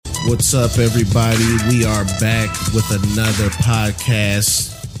What's up, everybody? We are back with another podcast.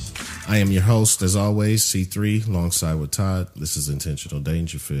 I am your host, as always, C3, alongside with Todd. This is Intentional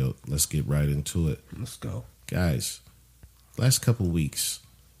Dangerfield. Let's get right into it. Let's go. Guys, last couple weeks,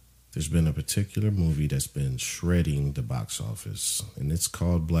 there's been a particular movie that's been shredding the box office, and it's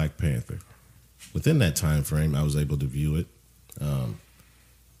called Black Panther. Within that time frame, I was able to view it.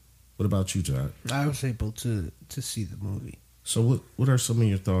 What about you, Todd? I was able to see the movie. So what are some of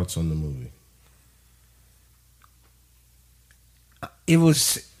your thoughts on the movie? It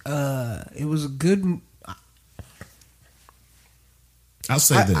was a good. I'll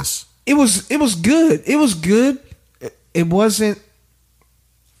say this. It was good. It was good. It wasn't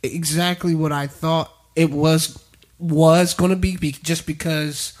exactly what I thought it was going to be, just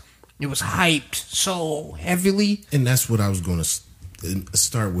because it was hyped so heavily. And that's what I was going to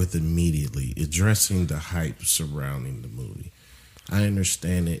start with immediately, addressing the hype surrounding the movie. I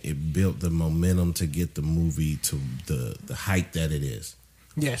understand it. It built the momentum to get the movie to the height that it is.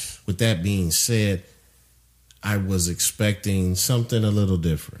 Yes. With that being said, I was expecting something a little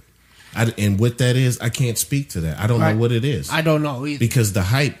different. And what that is, I can't speak to that. I don't know what it is. I don't know either. Because the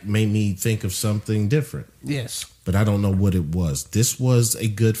hype made me think of something different. Yes. But I don't know what it was. This was a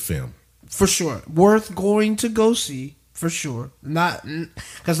good film. For sure. Worth going to go see. For sure. Not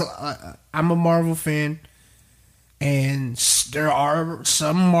because I'm a Marvel fan, and there are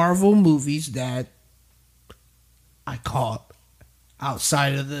some Marvel movies that I caught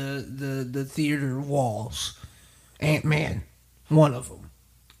outside of the theater walls. Ant-Man, one of them.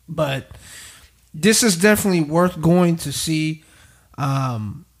 But this is definitely worth going to see.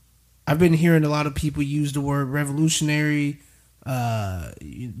 I've been hearing a lot of people use the word revolutionary,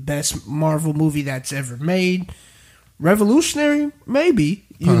 best Marvel movie that's ever made. Revolutionary, maybe,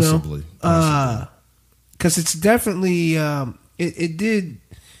 Possibly. because it's definitely it did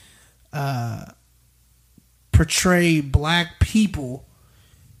portray black people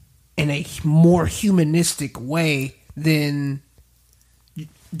in a more humanistic way than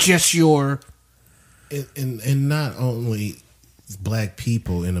just your and not only black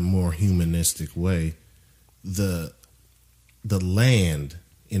people in a more humanistic way, the land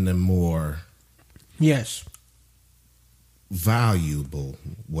in a more valuable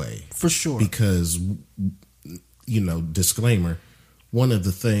way. For sure. Because, disclaimer, one of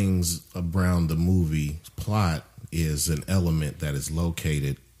the things around the movie plot is an element that is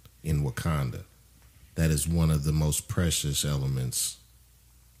located in Wakanda. That is one of the most precious elements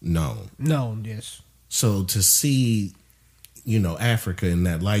known. Known, yes. So to see, Africa in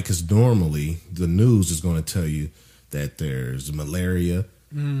that light, because normally the news is going to tell you that there's malaria,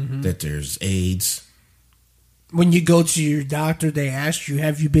 that there's AIDS. When you go to your doctor, they ask you,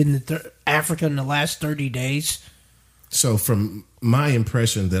 have you been to Africa in the last 30 days? So from my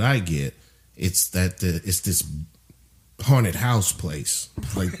impression that I get, it's that it's this haunted house place,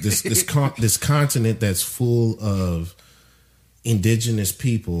 like this continent that's full of indigenous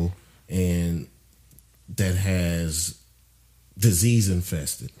people and that has disease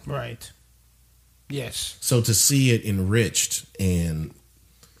infested. Right. Yes. So to see it enriched and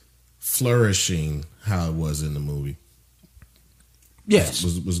flourishing how it was in the movie, yes,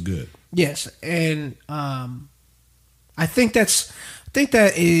 was good. Yes, and I think that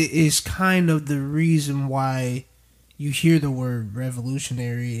is kind of the reason why you hear the word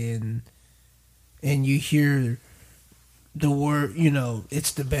revolutionary and you hear the word,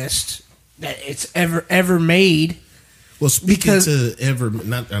 it's the best that it's ever made. Well, speaking to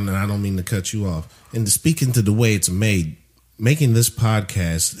I don't mean to cut you off, and speaking to the way it's made. Making this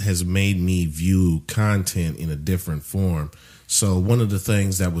podcast has made me view content in a different form. So one of the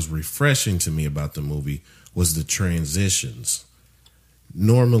things that was refreshing to me about the movie was the transitions.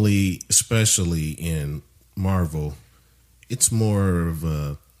 Normally, especially in Marvel, it's more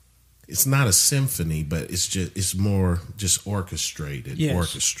of it's not a symphony, but it's more just orchestrated,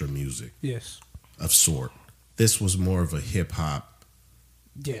 orchestra music. Yes. Of sort. This was more of a hip hop.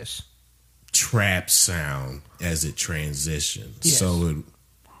 Yes. Trap sound as it transitioned. Yes. So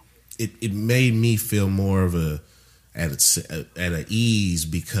it made me feel more of at a ease,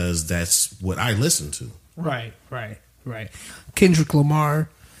 because that's what I listen to. Right. Kendrick Lamar.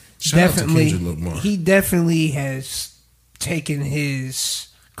 Shout out to Kendrick Lamar. He definitely has taken his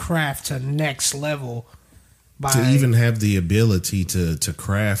craft to next level to even have the ability to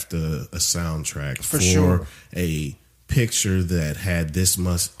craft a soundtrack for sure. A picture that had this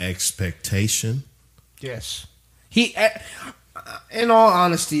much expectation. Yes. He, in all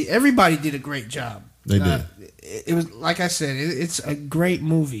honesty, everybody did a great job. They did. It was, like I said, it's a great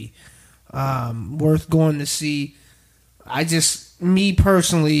movie. Worth going to see. I just me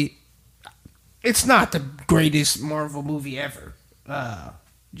personally, it's not the greatest Marvel movie ever.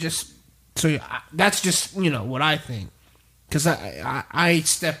 That's just what I think, because I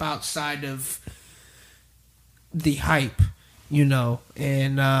step outside of the hype,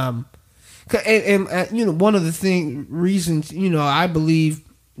 and one of the reasons I believe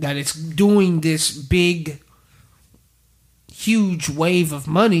that it's doing this big, huge wave of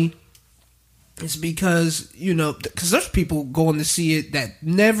money is because because there's people going to see it that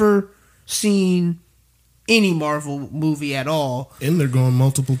never seen any Marvel movie at all, and they're going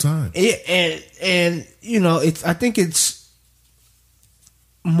multiple times. I think it's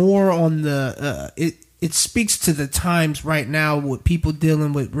more on the it speaks to the times right now with people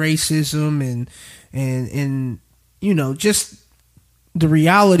dealing with racism and just the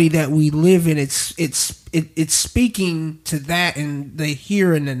reality that we live in. It's speaking to that and the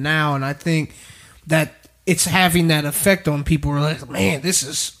here and the now, and I think that it's having that effect on people. Who are like, man, this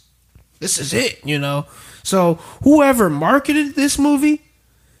is it, So whoever marketed this movie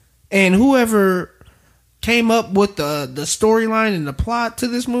and whoever came up with the storyline and the plot to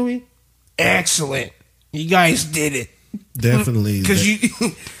this movie, excellent. You guys did it. Definitely. Because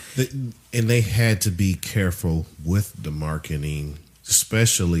and they had to be careful with the marketing,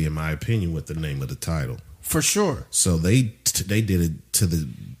 especially in my opinion, with the name of the title. For sure. So they did it to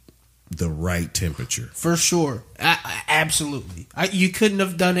the right temperature. For sure. Absolutely. You couldn't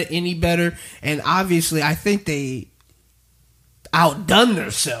have done it any better. And obviously, I think they outdone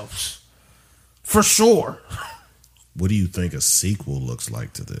themselves. For sure. What do you think a sequel looks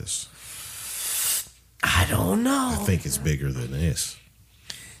like to this? I don't know. I think it's bigger than this.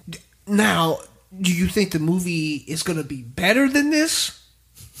 Now, do you think the movie is going to be better than this?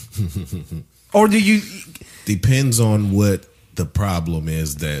 Or do you... Depends on what the problem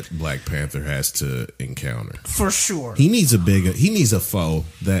is that Black Panther has to encounter. For sure. He needs a foe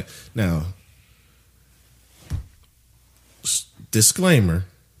that... Now, disclaimer,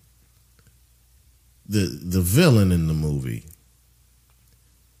 the villain in the movie,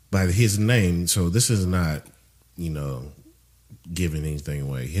 by his name, so this is not, giving anything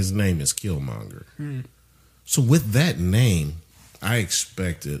away. His name is Killmonger. So with that name, I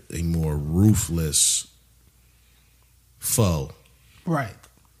expected a more ruthless foe. Right.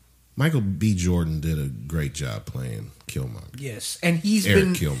 Michael B. Jordan did a great job playing Killmonger. Yes, and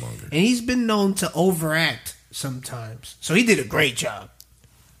Killmonger. And he's been known to overact sometimes. So he did a great job.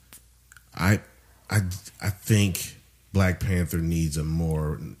 I think Black Panther needs a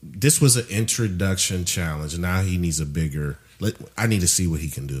more... This was an introduction challenge. Now he needs a bigger... I need to see what he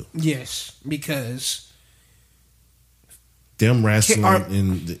can do. Yes, because... Them wrestling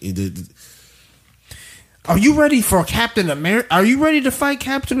Are you ready for Captain America? Are you ready to fight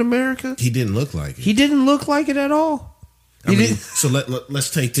Captain America? He didn't look like it. He didn't look like it at all. So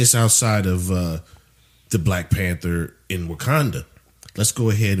let's take this outside of the Black Panther in Wakanda. Let's go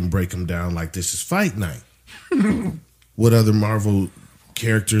ahead and break him down like this is fight night. What other Marvel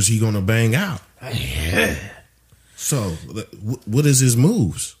characters he gonna bang out? So, what is his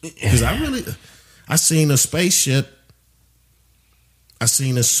moves? Because I seen a spaceship. I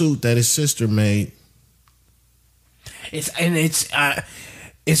seen a suit that his sister made. Is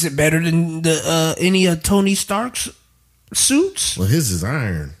it better than any of Tony Stark's suits? Well, his is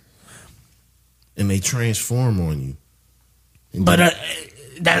iron, and they transform on you. But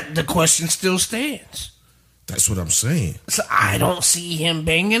that the question still stands. That's what I'm saying. So I don't see him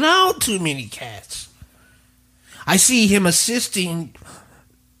banging out too many cats. I see him assisting,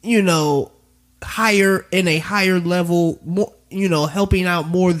 higher in a higher level, more, helping out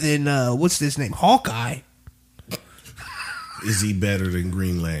more than what's his name, Hawkeye. Is he better than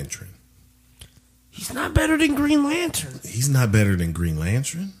Green Lantern? He's not better than Green Lantern. He's not better than Green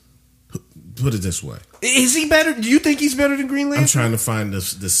Lantern? Put it this way. Is he better? Do you think he's better than Green Lantern? I'm trying to find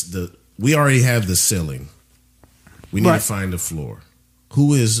the we already have the ceiling. We need to find the floor.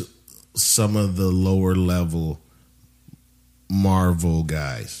 Who is some of the lower level Marvel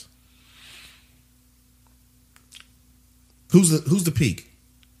guys? Who's the peak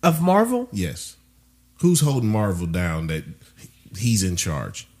of Marvel? Yes. Who's holding Marvel down that he's in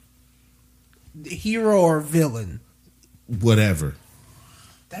charge? The hero or villain? Whatever.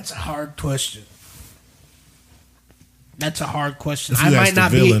 That's a hard question. That's a hard question. I might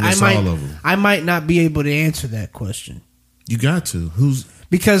not be. I might not be able to answer that question. You got to. Who's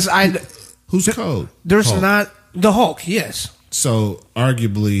Cold? There's Hulk. not the Hulk. Yes. So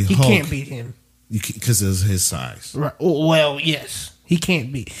arguably, he Hulk, can't beat him because of his size. Right. Well, yes, he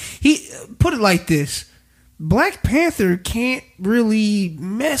can't beat. He put it like this: Black Panther can't really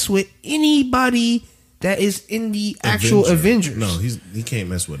mess with anybody that is in the actual Avengers. No, he can't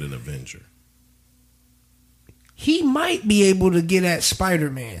mess with an Avenger. He might be able to get at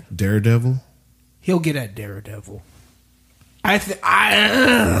Spider-Man. Daredevil? He'll get at Daredevil. What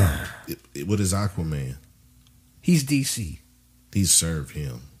is Aquaman? He's DC. He serve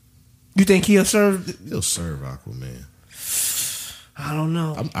him. You think he'll serve? He'll serve Aquaman. I don't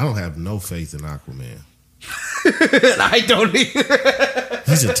know. I don't have no faith in Aquaman. I don't either.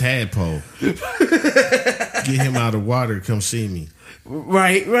 He's a tadpole. Get him out of water. Come see me.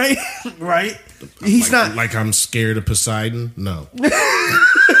 Right. He's not like I'm scared of Poseidon. No.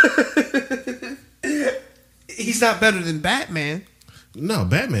 He's not better than Batman. No,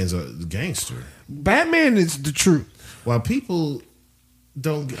 Batman's a gangster. Batman is the truth. While people I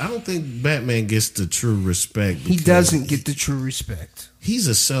don't think Batman gets the true respect. He doesn't get the true respect. He's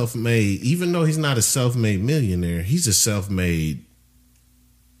a self-made, even though he's not a self-made millionaire, he's a self-made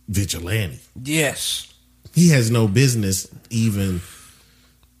vigilante. Yes. He has no business even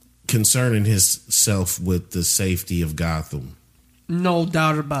concerning himself with the safety of Gotham. No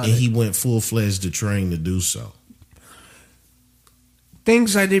doubt about it. And he went full-fledged to train to do so.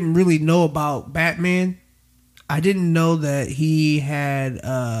 Things I didn't really know about Batman. I didn't know that he had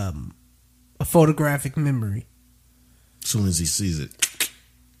a photographic memory. As soon as he sees it,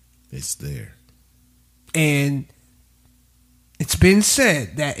 it's there. And it's been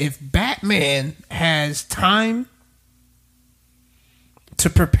said that if Batman has time to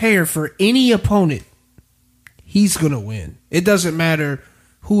prepare for any opponent, he's going to win. It doesn't matter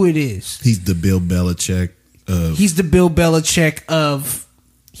who it is. He's the Bill Belichick of... He's the Bill Belichick of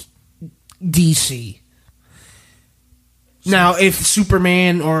DC. Now, if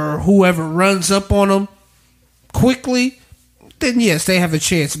Superman or whoever runs up on him quickly, then yes, they have a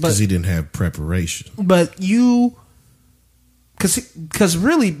chance. Because he didn't have preparation. But because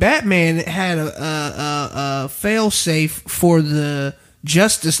really, Batman had a fail-safe for the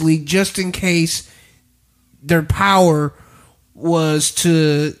Justice League just in case their power was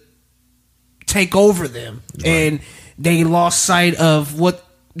to take over them. Right. And they lost sight of what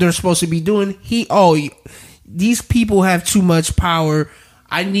they're supposed to be doing. These people have too much power.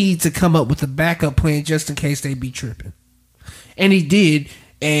 I need to come up with a backup plan just in case they be tripping. And he did,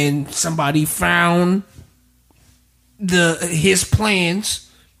 and somebody found his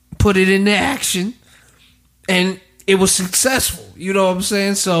plans, put it into action, and it was successful. You know what I'm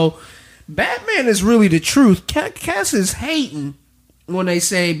saying? So Batman is really the truth. Cass is hating when they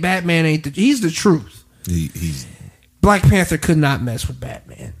say Batman ain't he's the truth. He's Black Panther could not mess with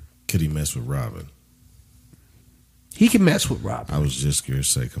Batman. Could he mess with Robin? He can mess with Robin. I was just scared to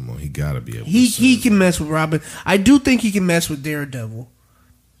say, come on, he got to be able to. He can mess with Robin. I do think he can mess with Daredevil.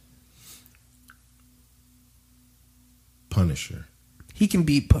 Punisher. He can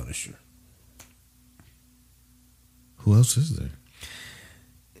beat Punisher. Who else is there?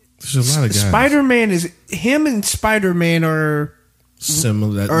 There's a lot of guys. Him and Spider-Man are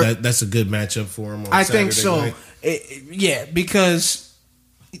similar. That's a good matchup for him on I Saturday think so. night. Yeah, because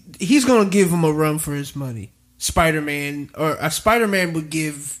he's going to give him a run for his money. Spider-Man would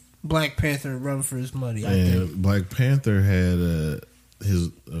give Black Panther a run for his money. I think Black Panther had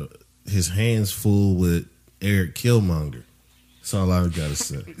his hands full with Eric Killmonger. That's all I got to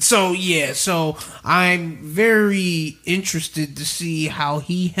say. So I'm very interested to see how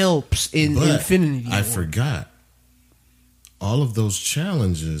he helps in Infinity War. I forgot. All of those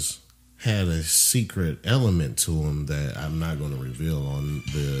challenges had a secret element to them that I'm not going to reveal on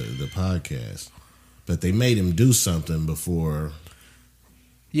the podcast. But they made him do something before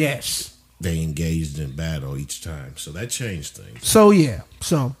they engaged in battle each time. So that changed things. So, yeah.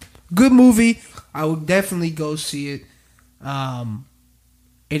 So, good movie. I would definitely go see it.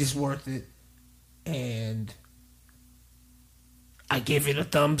 It is worth it. And I give it a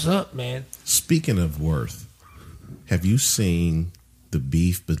thumbs up, man. Speaking of worth, have you seen the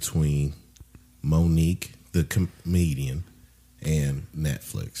beef between Monique, the comedian, and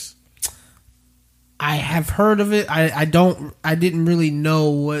Netflix? I have heard of it. I didn't really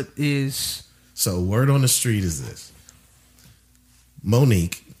know what is. So word on the street is this.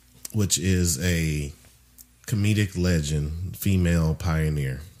 Monique, which is a comedic legend, female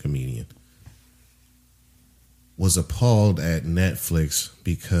pioneer comedian, was appalled at Netflix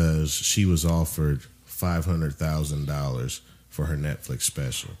because she was offered $500,000 for her Netflix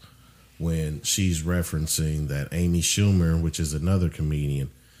special when she's referencing that Amy Schumer, which is another comedian,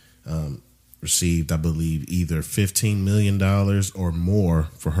 received, I believe, either $15 million or more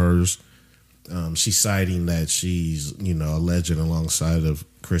for hers. She's citing that she's, a legend alongside of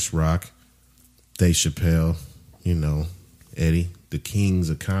Chris Rock, Dave Chappelle, Eddie, the kings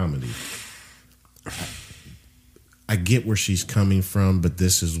of comedy. I get where she's coming from, but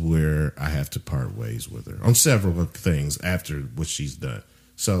this is where I have to part ways with her on several things after what she's done.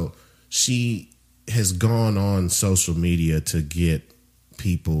 So she has gone on social media to get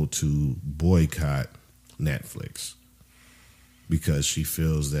people to boycott Netflix because she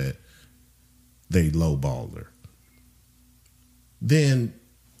feels that they lowballed her. Then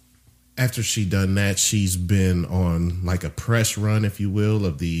after she done that, she's been on like a press run, if you will,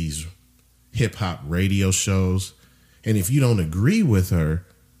 of these hip hop radio shows. And if you don't agree with her,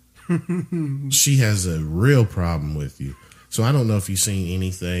 she has a real problem with you. So I don't know if you've seen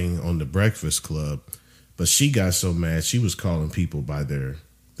anything on the Breakfast Club, but she got so mad she was calling people by their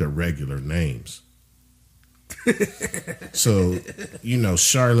regular names. So, you know,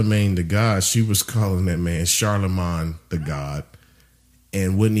 Charlemagne the God, she was calling that man Charlemagne the God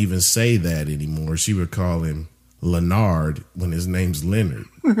and wouldn't even say that anymore. She would call him Leonard when his name's Leonard.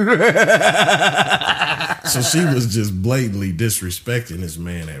 So she was just blatantly disrespecting this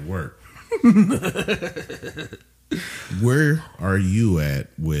man at work. Where are you at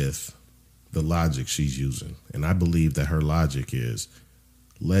with the logic she's using? And I believe that her logic is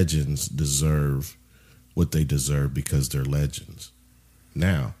legends deserve what they deserve because they're legends.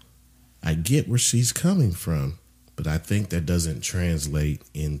 Now, I get where she's coming from, but I think that doesn't translate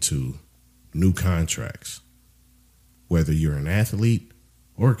into new contracts, whether you're an athlete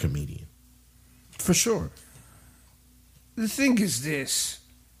or a comedian. For sure. The thing is this.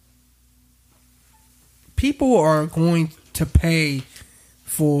 People are going to pay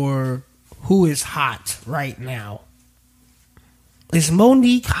for who is hot right now. Is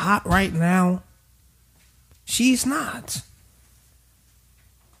Monique hot right now? She's not.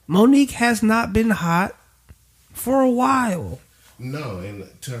 Monique has not been hot for a while. No, and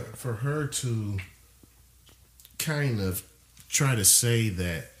for her to kind of try to say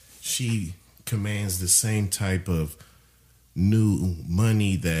that she commands the same type of new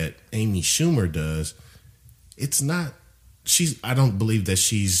money that Amy Schumer does, it's not. I don't believe that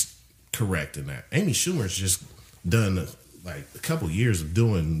she's correct in that. Amy Schumer's just done like a couple years of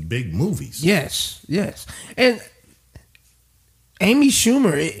doing big movies. Yes. And Amy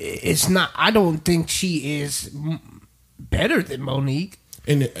Schumer is not. I don't think she is better than Monique.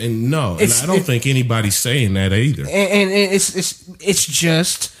 And no, and I don't think anybody's saying that either. And it's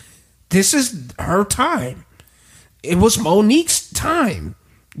just this is her time. It was Monique's time.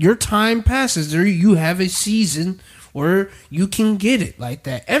 Your time passes. There, you have a season where you can get it like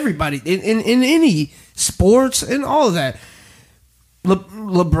that. Everybody in any sports and all of that.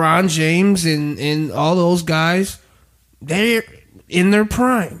 LeBron James and all those guys, they're in their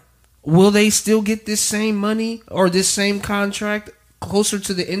prime. Will they still get this same money or this same contract closer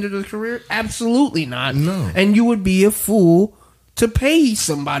to the end of their career? Absolutely not. No. And you would be a fool to pay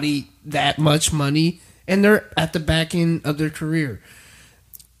somebody that much money and they're at the back end of their career.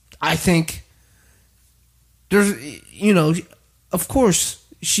 I think there's, of course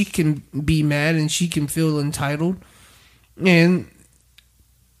she can be mad and she can feel entitled and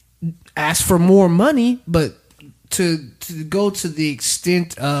ask for more money, but to go to the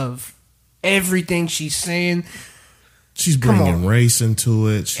extent of everything she's saying, she's bringing race into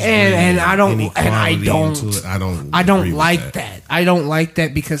it, I don't like that. I don't like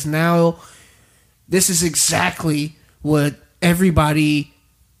that because now this is exactly what everybody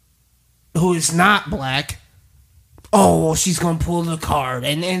who is not black. Oh, well, she's gonna pull the card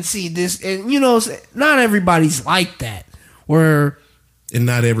and see this, and not everybody's like that. And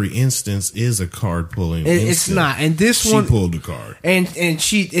not every instance is a card pulling. It's not. And this she one, she pulled the card, and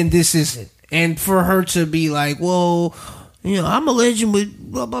this isn't. And for her to be like, well, I'm a legend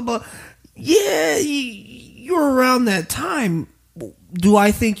with blah blah blah. Yeah, you're around that time. Do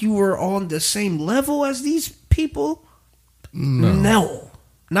I think you were on the same level as these people? No,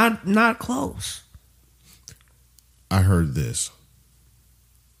 not close. I heard this.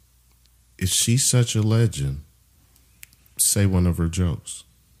 If she's such a legend, say one of her jokes.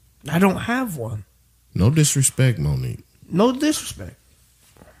 I don't have one. No disrespect, Monique. No disrespect.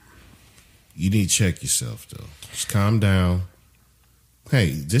 You need to check yourself, though. Just calm down. Hey,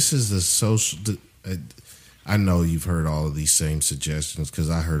 this is a social... I know you've heard all of these same suggestions because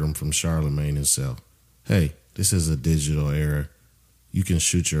I heard them from Charlemagne himself. Hey, this is a digital era. You can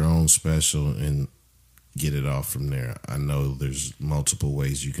shoot your own special and get it off from there. I know there's multiple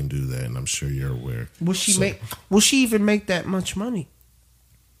ways you can do that, and I'm sure you're aware. Will she even make that much money?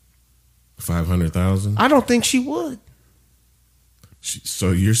 500,000? I don't think she would.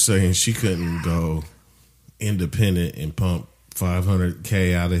 So you're saying she couldn't go independent and pump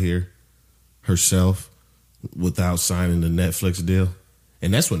 $500K out of here herself without signing the Netflix deal?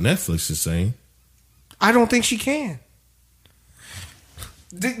 And that's what Netflix is saying. I don't think she can.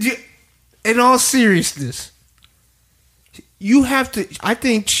 In all seriousness, you have to. I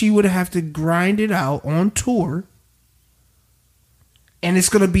think she would have to grind it out on tour, and it's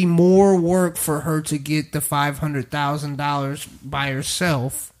going to be more work for her to get the $500,000 by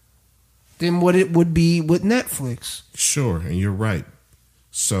herself than what it would be with Netflix. Sure, and you're right.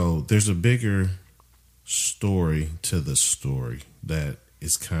 So there's a bigger story to the story that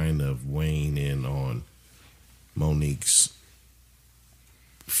is kind of weighing in on Monique's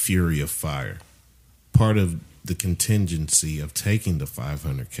fury of fire. Part of the contingency of taking the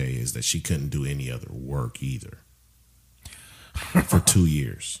 $500K is that she couldn't do any other work either for 2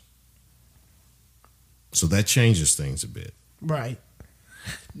 years. So that changes things a bit. Right.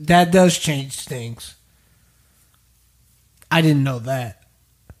 That does change things. I didn't know that.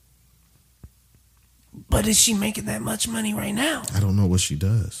 But is she making that much money right now? I don't know what she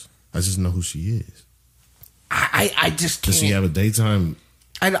does. I just know who she is. I just can't. Does she have a daytime?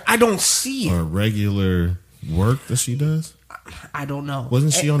 I don't see it. Or regular work that she does? I don't know.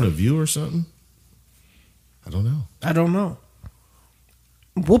 Wasn't she on The View or something? I don't know.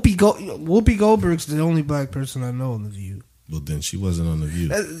 Whoopi Goldberg's the only black person I know on The View. Well, then she wasn't on The View.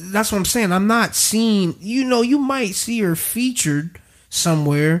 That's what I'm saying. I'm not seeing. You might see her featured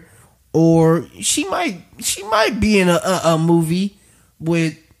somewhere, or she might be in a movie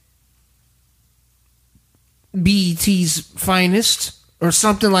with BET's finest or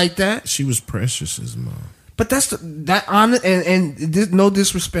something like that. She was Precious's mom. But that's no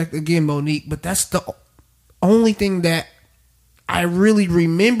disrespect again, Monique, but that's the only thing that I really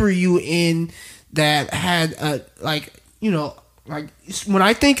remember you in that had when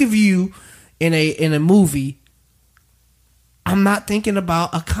I think of you in a movie, I'm not thinking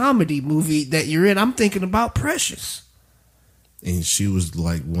about a comedy movie that you're in. I'm thinking about Precious. And she was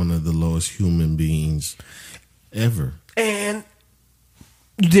like one of the lowest human beings ever. And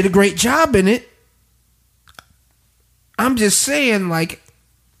you did a great job in it. I'm just saying, like,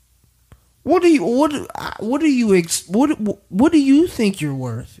 what do you think you're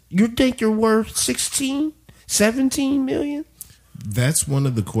worth? You think you're worth 16, 17 million? That's one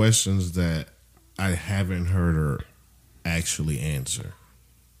of the questions that I haven't heard her actually answer.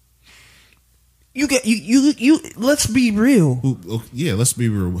 You let's be real. Yeah, let's be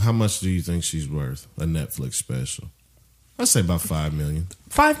real. How much do you think she's worth? A Netflix special? I'd say about 5 million.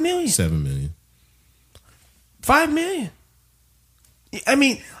 5 million. 7 million. 5 million. I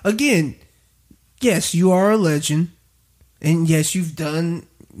mean, again, yes, you are a legend, and yes, you've done,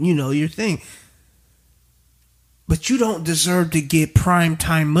 your thing. But you don't deserve to get prime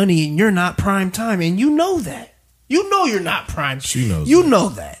time money, and you're not prime time, and you know that. You know you're not prime. She knows. You know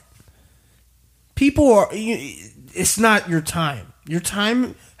that. People are. It's not your time. Your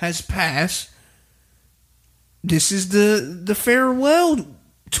time has passed. This is the farewell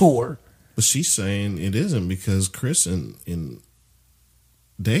tour. But she's saying it isn't because Chris and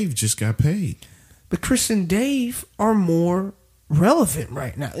Dave just got paid. But Chris and Dave are more relevant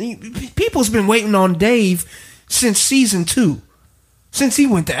right now. People's been waiting on Dave since season 2, since he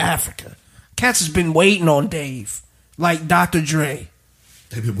went to Africa. Cats has been waiting on Dave, like Dr. Dre.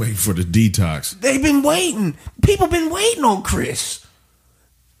 They've been waiting for the detox. They've been waiting. People been waiting on Chris.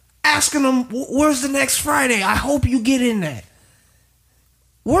 Asking them, where's the next Friday? I hope you get in that.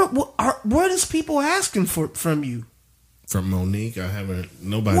 What is people asking from you? From Monique, I haven't.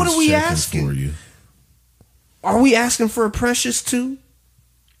 Nobody's what are we checking asking for you. Are we asking for a Precious 2?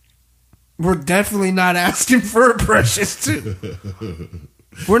 We're definitely not asking for a Precious 2.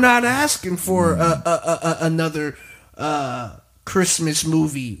 We're not asking for another Christmas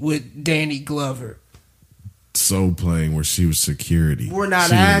movie with Danny Glover. Soul Plane, where she was security. We're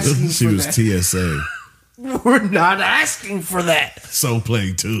not asking she for was that. TSA. We're not asking for that. Soul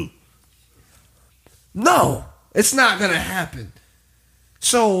Plane 2. No, it's not going to happen.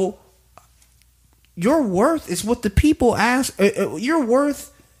 So, your worth is what the people ask. Your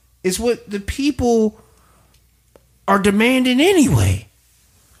worth is what the people are demanding anyway.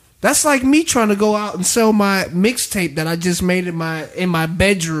 That's like me trying to go out and sell my mixtape that I just made in my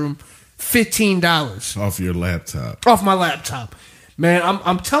bedroom, $15 Off your laptop. off my laptop. Man,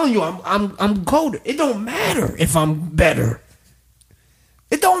 I'm telling you, I'm colder. It don't matter if I'm better.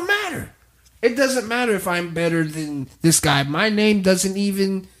 It don't matter. It doesn't matter if I'm better than this guy. My name doesn't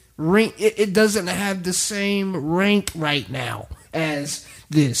even rank. It doesn't have the same rank right now as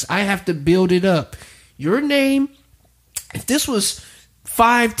this. I have to build it up. Your name, if this was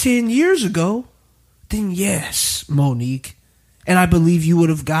 5-10 years ago, then yes, Monique, and I believe you would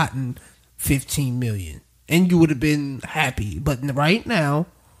have gotten 15 million and you would have been happy. But right now,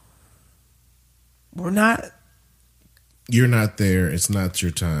 We're not. You're not there. It's not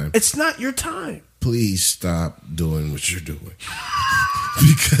your time. It's not your time. Please stop doing what you're doing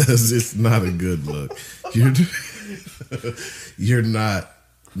because it's not a good look. You're not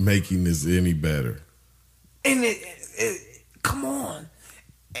making this any better. And come on,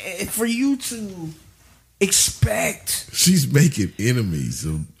 for you to expect, she's making enemies.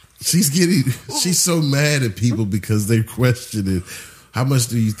 She's so mad at people because they're questioning how much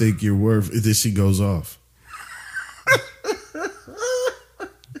do you think you're worth. And then she goes off.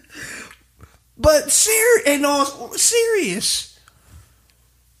 But serious,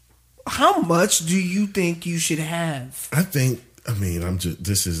 how much do you think you should have? I'm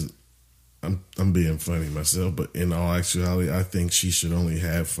being funny myself, but in all actuality, I think she should only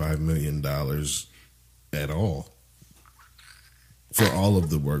have $5 million at all for all of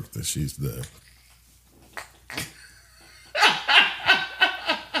the work that she's done.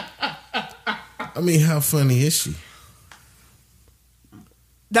 I mean, how funny is she?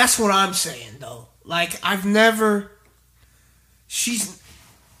 That's what I'm saying, though. Like, she's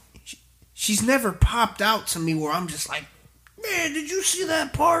never popped out to me where I'm just like, man, did you see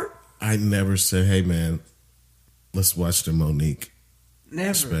that part? I never said, hey, man, let's watch the Monique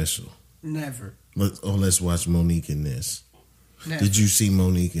special. Never. Let's watch Monique in this. Never. Did you see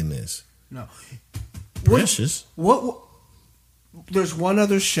Monique in this? No. Precious. What? There's one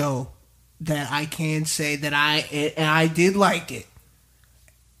other show that I can say that I did like it.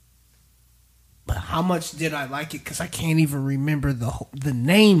 But how much did I like it? Because I can't even remember the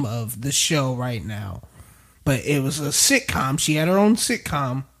name of the show right now. But it was a sitcom. She had her own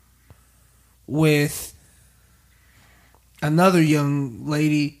sitcom with another young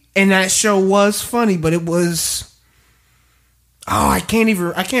lady, and that show was funny. But it was I can't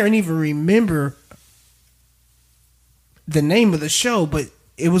even remember the name of the show. But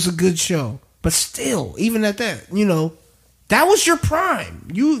it was a good show. But still, even at that, that was your prime.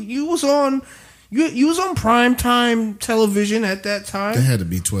 You was on. You was on primetime television at that time. That had to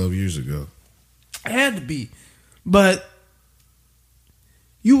be 12 years ago. It had to be. But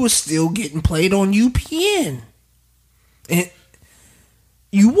you was still getting played on UPN. And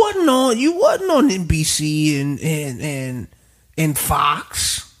you wasn't on NBC and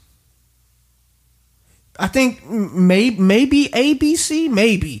Fox. I think maybe ABC,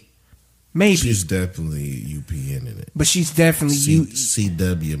 maybe. She's definitely UPN in it. But she's definitely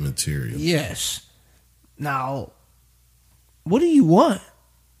CW material. Yes. Now, what do you want?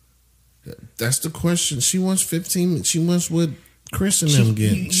 That's the question. She wants 15. She wants what Chris and them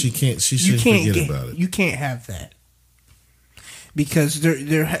get. She should forget about it. You can't have that. Because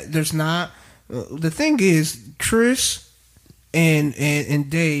there's not. The thing is, Chris and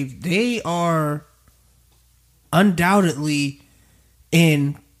Dave, they are undoubtedly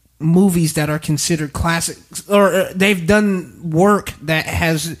in movies that are considered classics, or they've done work that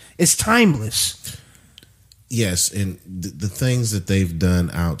is timeless. Yes, and the things that they've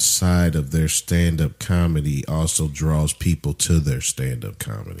done outside of their stand-up comedy also draws people to their stand-up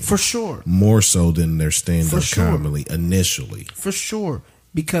comedy. For sure. More so than their stand-up comedy initially. For sure.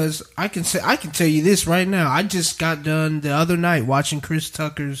 Because I can tell you this right now. I just got done the other night watching Chris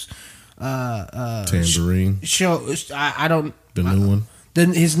Tucker's Tambourine show. I don't the new one.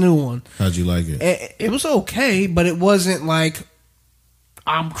 His new one. How'd you like it? It was okay, but it wasn't like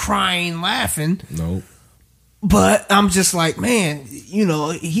I'm crying laughing. Nope. But I'm just like, man, he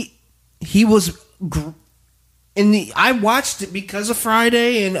was I watched it because of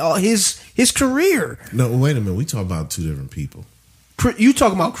Friday and his career. No, wait a minute. We talk about two different people. You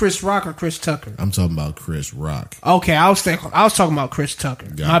talking about Chris Rock or Chris Tucker? I'm talking about Chris Rock. Okay, I was talking about Chris Tucker.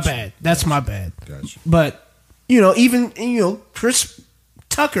 Gotcha. My bad. That's my bad. Gotcha. But even Chris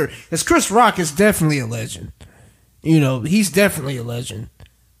Tucker, as Chris Rock is definitely a legend. He's definitely a legend.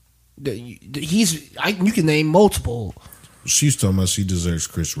 You can name multiple. She's talking about she deserves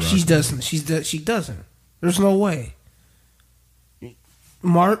Chris Rock. She doesn't. She doesn't. There's no way.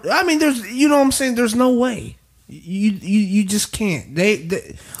 Mark. I mean, there's. You know what I'm saying? There's no way. You just can't.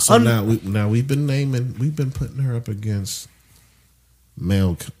 Now we've been putting her up against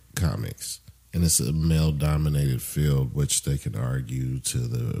male comics, and it's a male dominated field, which they can argue to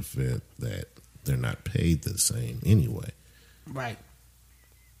the effect that they're not paid the same anyway. Right.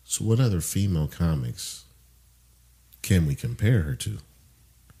 So what other female comics can we compare her to?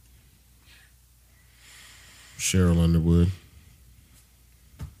 Cheryl Underwood.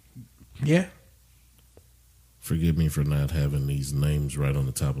 Yeah. Forgive me for not having these names right on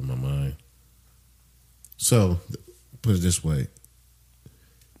the top of my mind. So, put it this way.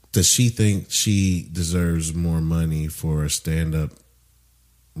 Does she think she deserves more money for a stand-up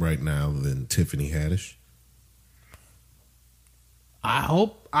right now than Tiffany Haddish? I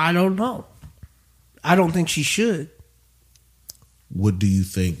don't know. I don't think she should. What do you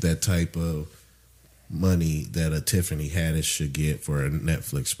think that type of money that a Tiffany Haddish should get for a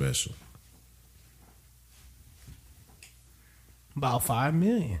Netflix special? About $5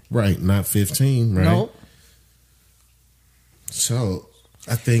 million. Right, not 15, right? Nope. So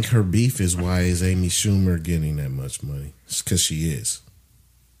I think her beef is why is Amy Schumer getting that much money? It's because she is.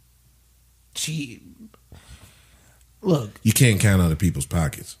 Look. You can't count other people's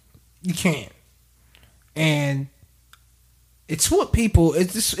pockets. You can't. And it's what people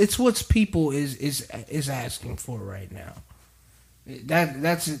it's what people is asking for right now.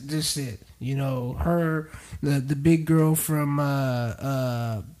 That's just it. You know, her the big girl from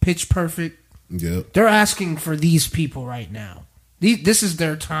Pitch Perfect. Yep. They're asking for these people right now. This is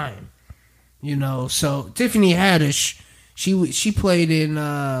their time. You know, so Tiffany Haddish, she played in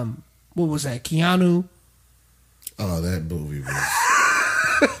what was that? Keanu. Oh, that movie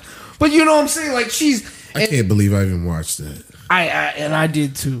was. But you know what I'm saying? Like I can't believe I even watched that. I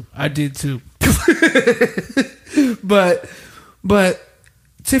did too. But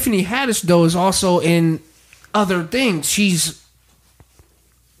Tiffany Haddish though is also in other things.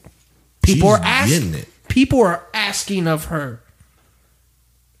 People are asking of her.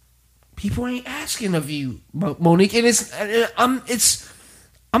 People ain't asking of you, Monique, and I'm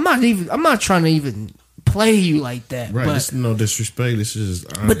not trying to even play you like that. Right, but it's no disrespect. This is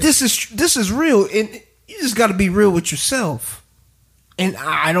honest. But this is real, and you just got to be real with yourself. And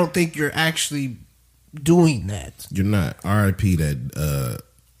I don't think you're actually doing that. You're not. R.I.P. that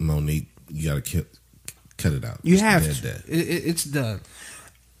Monique. You got to cut it out. You have to. It's done.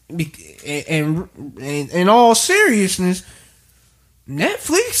 And in all seriousness,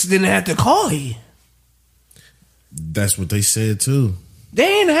 Netflix didn't have to call you. That's what they said too. They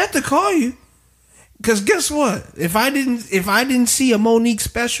didn't have to call you. Because guess what? If I didn't see a Monique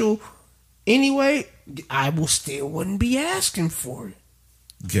special anyway, I wouldn't be asking for it.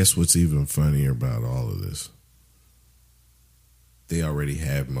 Guess what's even funnier about all of this? They already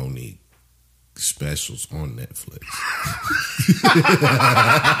have Monique specials on Netflix.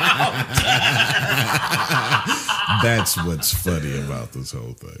 That's what's funny about this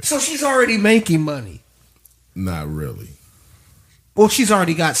whole thing. So she's already making money. Not really. Well, she's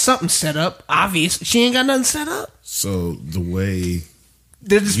already got something set up. Obvious. She ain't got nothing set up. So the way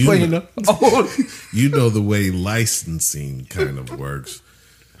they're just playing her. You know the way licensing kind of works.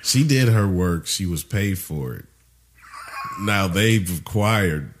 She did her work. She was paid for it. Now they've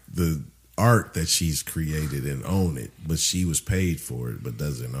acquired the art that she's created and own it, but she was paid for it, but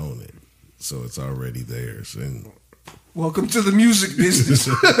doesn't own it. So it's already theirs. And welcome to the music business.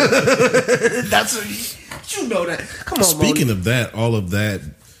 You know that. Come on. Speaking of that, all of that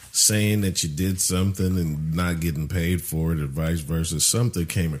saying that you did something and not getting paid for it, or vice versa, something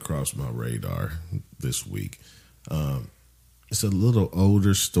came across my radar this week. It's a little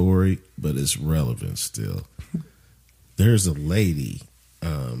older story, but it's relevant still. There's a lady,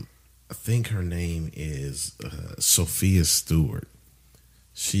 I think her name is Sophia Stewart.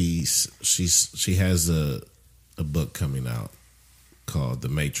 She has a book coming out called The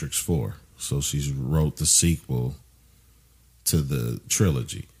Matrix 4. So she's wrote the sequel to the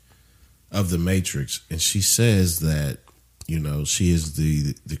trilogy of The Matrix, and she says that, you know, she is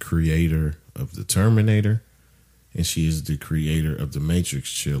the creator of the Terminator, and she is the creator of the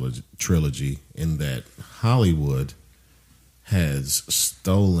Matrix trilogy, in that Hollywood has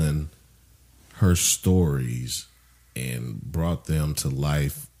stolen her stories and brought them to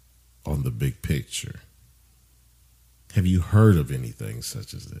life on the big picture. Have you heard of anything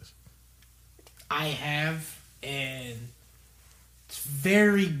such as this? I have, and it's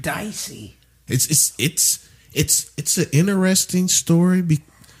very dicey. It's an interesting story,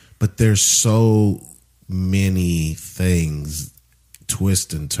 but there's so many things,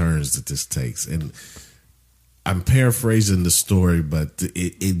 twists and turns that this takes, and I'm paraphrasing the story, but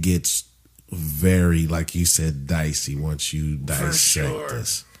it gets very, like you said, dicey once you dissect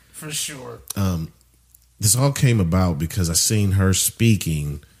this. For sure. This all came about because I seen her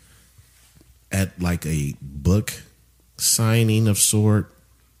speaking at like a book signing of sort,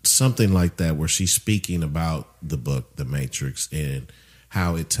 something like that, where she's speaking about the book, The Matrix, and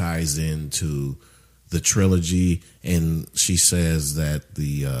how it ties into the trilogy. And she says that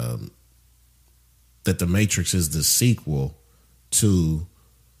the Matrix is the sequel to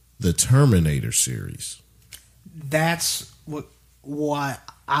the Terminator series. That's what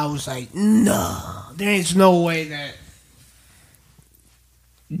I was like, no, there is no way that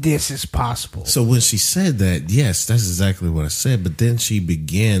this is possible. So when she said that, yes, that's exactly what I said. But then she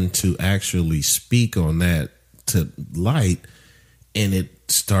began to actually speak on that to light, and it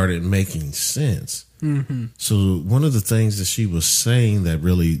started making sense. Mm-hmm. So one of the things that she was saying that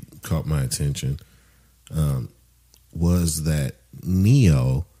really caught my attention was that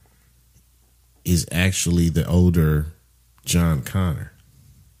Neo is actually the older John Connor.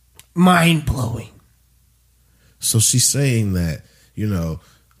 Mind blowing. So she's saying that, you know,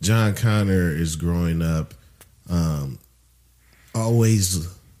 John Connor is growing up always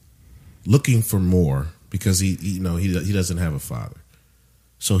looking for more because he doesn't have a father.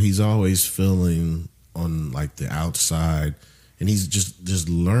 So he's always feeling on like the outside, and he's just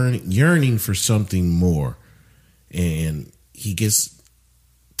yearning for something more. And he gets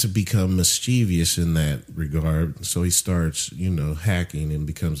to become mischievous in that regard. So he starts, hacking and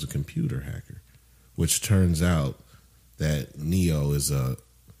becomes a computer hacker, which turns out that Neo is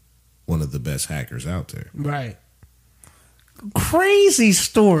one of the best hackers out there. Right. Crazy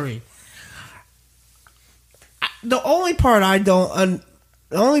story. The only part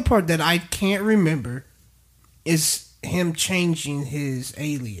that I can't remember is him changing his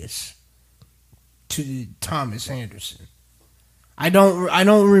alias to Thomas Anderson. I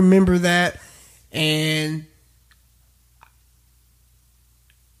don't remember that, and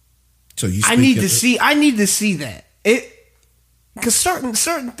so I need to see that. It because certain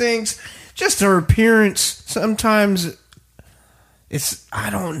things, just her appearance, sometimes it's, I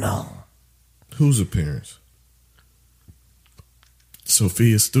don't know. Whose appearance?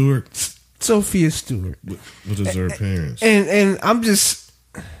 Sophia Stewart. What is her appearance? And I'm just,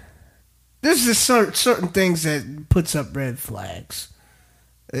 there's just certain things that puts up red flags.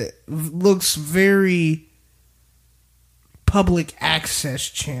 It looks very public access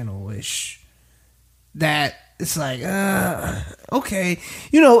channel-ish. That it's like, okay,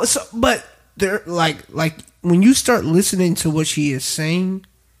 So, but they're like when you start listening to what she is saying,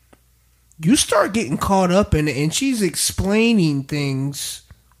 you start getting caught up in it, and she's explaining things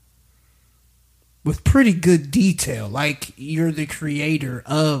with pretty good detail, like you're the creator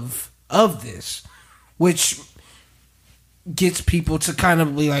of this, which gets people to kind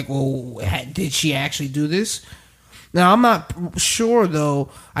of be like, well, did she actually do this? Now, I'm not sure, though.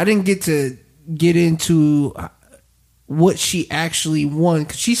 I didn't get into what she actually won,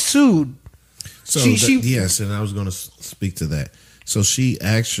 because she sued. So yes, and I was going to speak to that. So she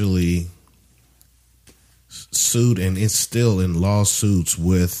actually sued and is still in lawsuits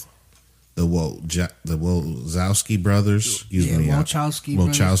with the Wachowski brothers.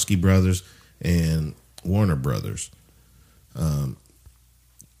 Wachowski brothers and Warner Brothers. One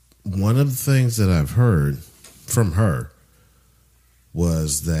of the things that I've heard from her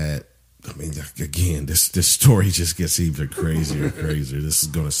was that, I mean, again, this story just gets even crazier and crazier. This is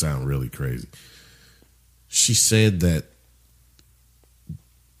going to sound really crazy. She said that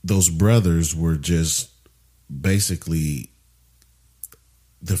those brothers were just basically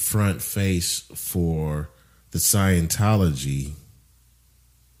the front face for the Scientology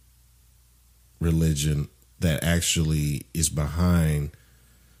religion that actually is behind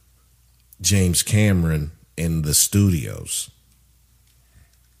James Cameron and the studios.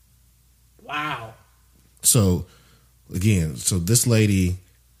 Wow. So, again, this lady,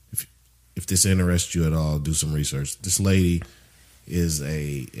 if this interests you at all, do some research. This lady is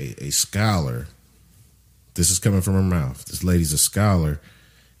a scholar. This is coming from her mouth. This lady's a scholar,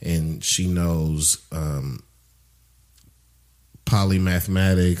 and she knows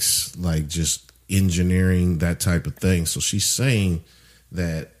polymathematics, like just engineering, that type of thing. So she's saying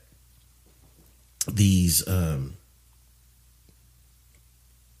that these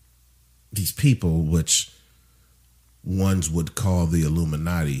people, which ones would call the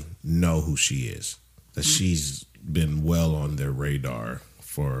Illuminati, know who she is. That she's been well on their radar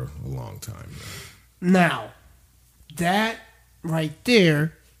for a long time now. Now, that right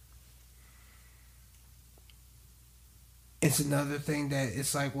there is another thing that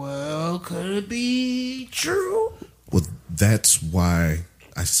it's like, well, could it be true? Well, that's why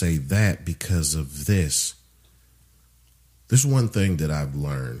I say that, because of this. There's one thing that I've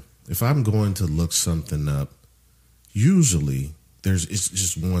learned. If I'm going to look something up, usually it's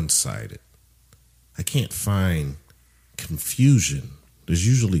just one-sided. I can't find confusion. There's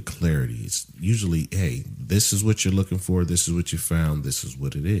usually clarity. It's usually, hey, this is what you're looking for, this is what you found, this is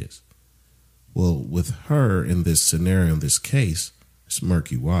what it is. Well, with her in this scenario, in this case, it's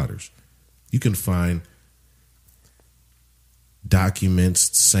murky waters. You can find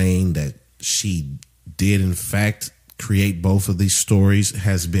documents saying that she did in fact create both of these stories,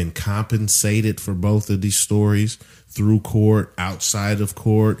 has been compensated for both of these stories through court, outside of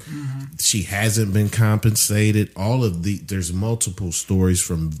court. Mm-hmm. She hasn't been compensated. There's multiple stories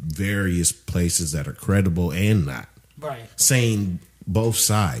from various places that are credible and not. Right. Saying both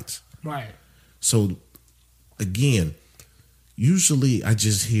sides. Right. So, again, usually I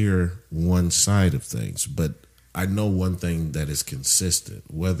just hear one side of things, but I know one thing that is consistent,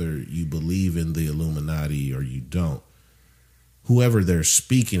 whether you believe in the Illuminati or you don't. Whoever they're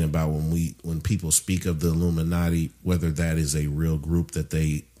speaking about when people speak of the Illuminati, whether that is a real group that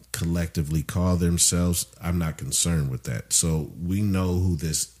they collectively call themselves, I'm not concerned with that. So we know who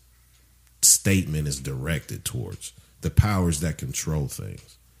this statement is directed towards, the powers that control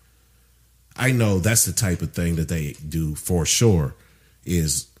things. I know that's the type of thing that they do for sure,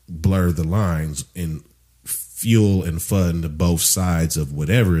 is blur the lines and fuel and fund both sides of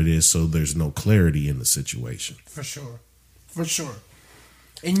whatever it is, so there's no clarity in the situation. For sure. For sure.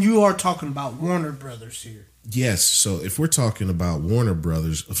 And you are talking about Warner Brothers here. Yes, so if we're talking about Warner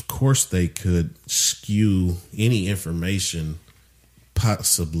Brothers, of course they could skew any information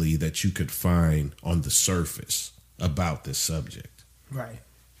possibly that you could find on the surface about this subject. Right.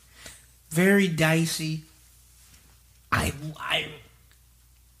 Very dicey.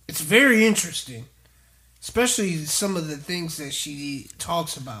 It's very interesting. Especially some of the things that she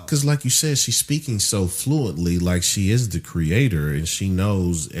talks about. Because like you said, she's speaking so fluently, like she is the creator, and she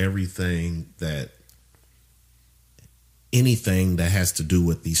knows anything that has to do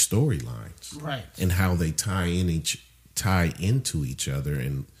with these storylines. Right. And how they tie into each other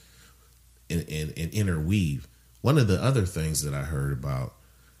and interweave. One of the other things that I heard about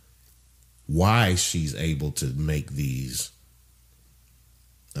why she's able to make these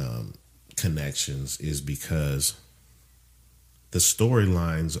connections is because the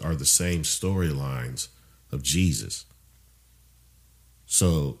storylines are the same storylines of Jesus.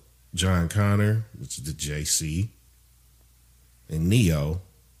 So John Connor, which is the JC, and Neo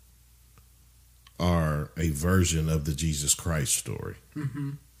are a version of the Jesus Christ story.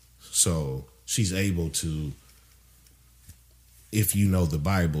 Mm-hmm. So she's able to, if you know the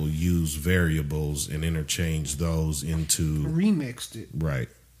Bible, use variables and interchange those into... Remixed it. Right.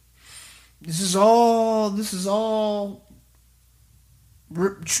 This is all,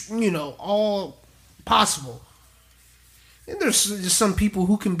 all possible. And there's just some people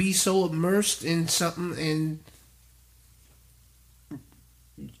who can be so immersed in something and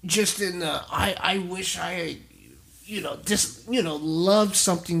just in the, I wish I, loved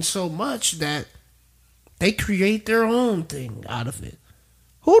something so much that they create their own thing out of it.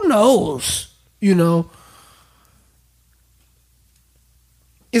 Who knows,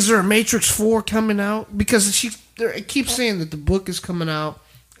 Is there a Matrix 4 coming out? Because it keeps saying that the book is coming out.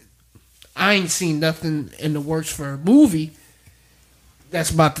 I ain't seen nothing in the works for a movie that's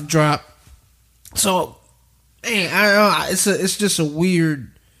about to drop. So, man, it's just a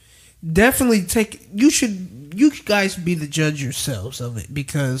weird. Definitely you guys be the judge yourselves of it,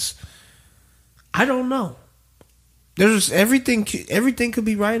 because I don't know. There's everything could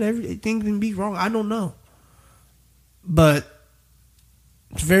be right, everything can be wrong. I don't know, but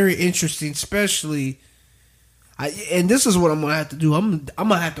it's very interesting, especially. And this is what I'm gonna have to do. I'm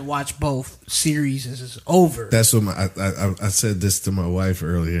gonna have to watch both series as it's over. That's what I said this to my wife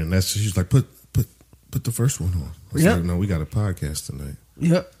earlier, and she's like, put the first one on. I was like, no, we got a podcast tonight.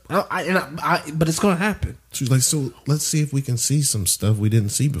 Yep. But it's gonna happen. She's like, so let's see if we can see some stuff we didn't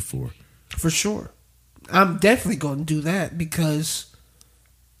see before. For sure, I'm definitely gonna do that, because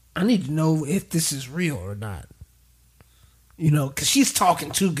I need to know if this is real or not. Because she's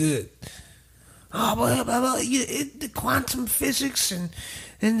talking too good. Oh, well, the quantum physics and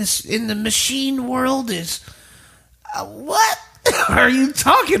in the machine world is what are you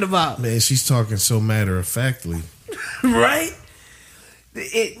talking about? Man, she's talking so matter of factly, right?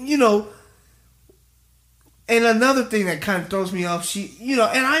 And another thing that kind of throws me off, and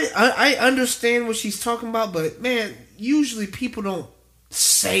I understand what she's talking about, but man, usually people don't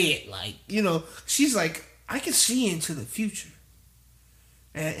say it like, she's like, I can see into the future.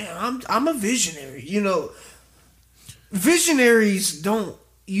 And I'm a visionary, Visionaries don't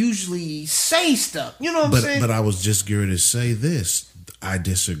usually say stuff, what I'm saying? But I was just going to say this. I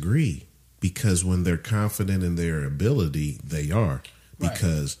disagree, because when they're confident in their ability, they are. Right.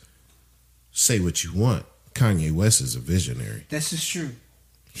 Because say what you want, Kanye West is a visionary. This is true.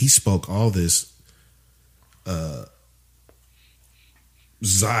 He spoke all this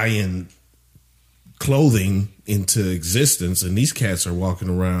Zion clothing into existence, and these cats are walking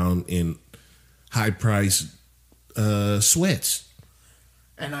around in high-priced sweats.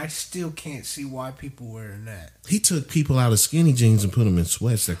 And I still can't see why people wearing that. He took people out of skinny jeans and put them in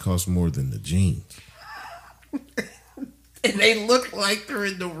sweats that cost more than the jeans. And they look like they're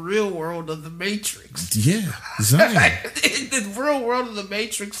in the real world of the Matrix. Yeah, Zion. The real world of the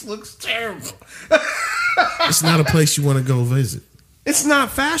Matrix looks terrible. It's not a place you want to go visit. It's not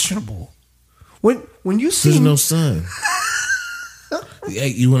fashionable. When you see... There's no sun. Hey,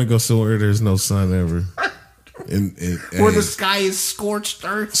 you want to go somewhere there's no sun ever. Where the sky is scorched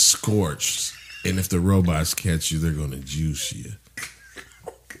earth. Scorched. And if the robots catch you, they're going to juice you.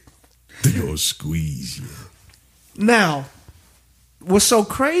 They're going to squeeze you. Now, what's so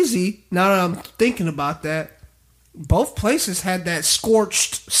crazy, now that I'm thinking about that, both places had that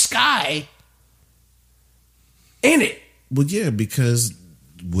scorched sky in it. Well, yeah, because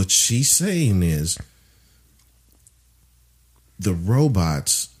what she's saying is the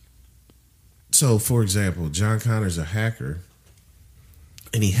robots. So, for example, John Connor's a hacker,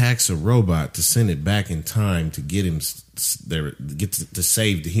 and he hacks a robot to send it back in time to get him there, to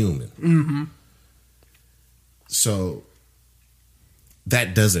save the human. Mm-hmm. So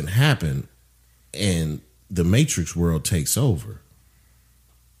that doesn't happen, and the Matrix world takes over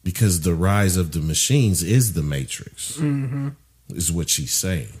because the rise of the machines is the Matrix, is what she's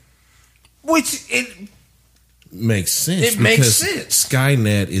saying. Which it makes sense. It makes sense.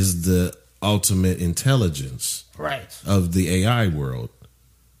 Skynet is the ultimate intelligence, right, of the AI world,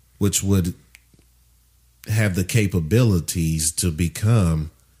 which would have the capabilities to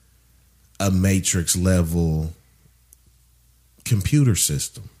become a Matrix level computer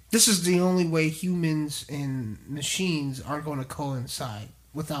system. This is the only way humans and machines are going to coincide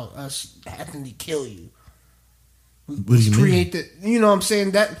without us having to kill you. What do you create mean? You know what I'm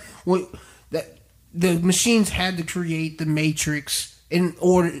saying? That the machines had to create the Matrix in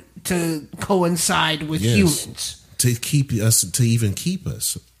order to coincide with humans. To keep us, to even keep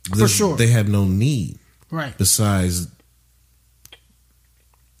us. For sure. They have no need. Right. Besides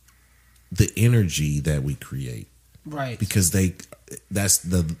the energy that we create. Right. Because that's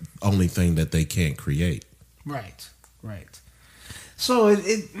the only thing that they can't create. Right. So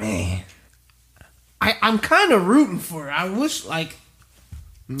man, I'm kind of rooting for it. I wish man,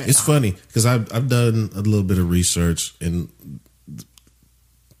 it's funny because I've done a little bit of research, and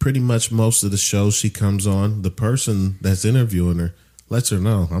pretty much most of the shows she comes on, the person that's interviewing her lets her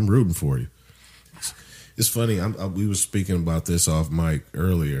know, I'm rooting for you. It's funny. We were speaking about this off mic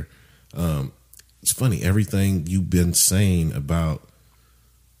earlier. It's funny. Everything you've been saying about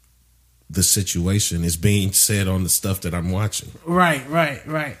the situation is being said on the stuff that I'm watching. Right.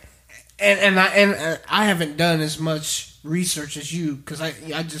 And I haven't done as much research as you because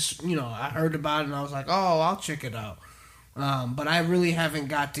I just I heard about it and I was like, oh, I'll check it out. But I really haven't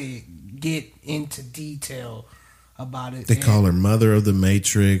got to get into detail about it. They call her Mother of the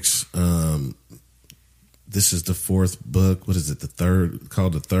Matrix. This is the fourth book. What is it? The third,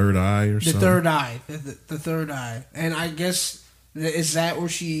 called The Third Eye or something? The Third Eye. And I guess, is that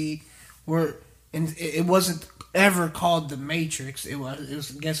where and it wasn't ever called The Matrix. I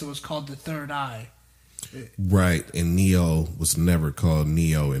guess it was called The Third Eye. Right. And Neo was never called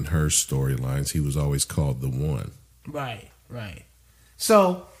Neo in her storylines. He was always called the One. Right.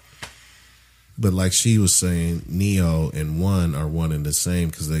 So, but like she was saying, Neo and One are one and the same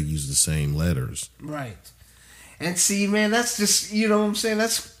because they use the same letters. Right. And see, man, that's just, what I'm saying?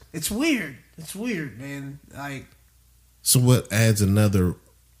 It's weird. It's weird, man. So what adds another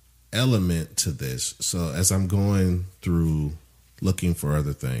element to this? So as I'm going through looking for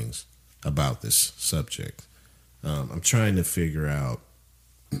other things about this subject, I'm trying to figure out,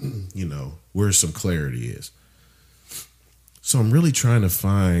 where some clarity is. So I'm really trying to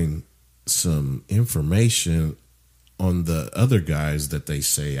find some information on the other guys that they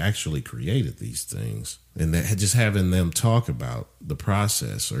say actually created these things, and that just having them talk about the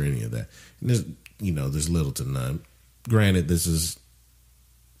process or any of that. And there's little to none. Granted, these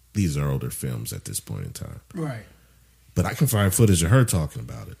are older films at this point in time, right? But I can find footage of her talking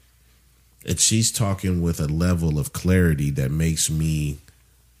about it, and she's talking with a level of clarity that makes me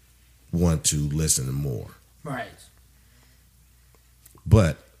want to listen more, right?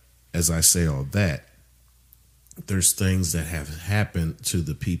 But as I say all that, there's things that have happened to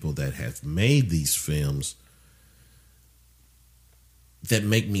the people that have made these films that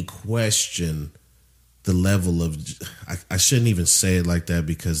make me question the level of, I shouldn't even say it like that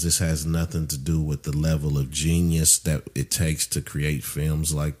because this has nothing to do with the level of genius that it takes to create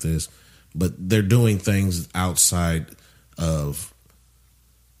films like this. But they're doing things outside of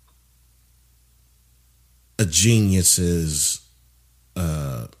a genius's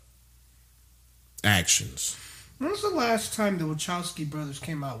actions. When was the last time the Wachowski brothers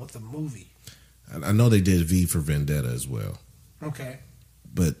came out with a movie? I know they did V for Vendetta as well. Okay.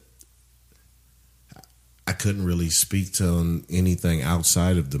 But I couldn't really speak to anything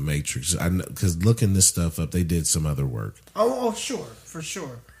outside of The Matrix. Because looking this stuff up, they did some other work. Oh, sure. For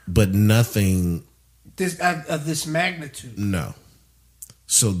sure. But nothing... Of this magnitude. No.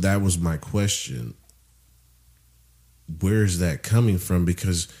 So that was my question. Where is that coming from?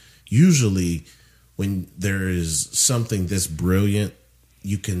 Because usually when there is something this brilliant,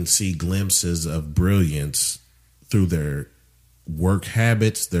 you can see glimpses of brilliance through their work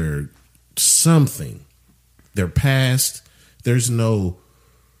habits, their something, their past. There's no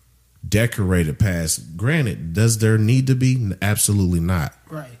decorated past. Granted, does there need to be? Absolutely not.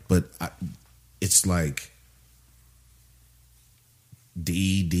 Right. But it's like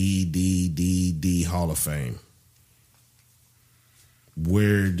D Hall of Fame.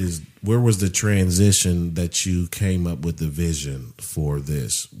 Where was the transition that you came up with the vision for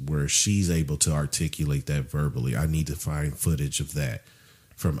this, where she's able to articulate that verbally? I need to find footage of that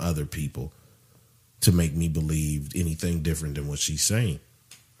from other people to make me believe anything different than what she's saying.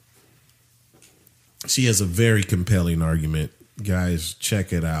 She has a very compelling argument. Guys,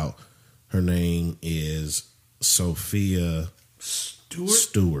 check it out. Her name is Sophia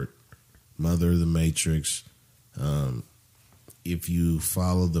Stewart, Mother of the Matrix. If you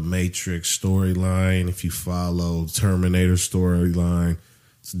follow the Matrix storyline, if you follow Terminator storyline,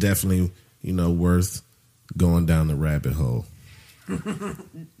 it's definitely, worth going down the rabbit hole.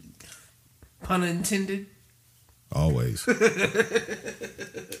 Pun intended. Always. And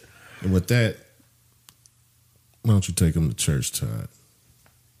with that, why don't you take them to church, Todd?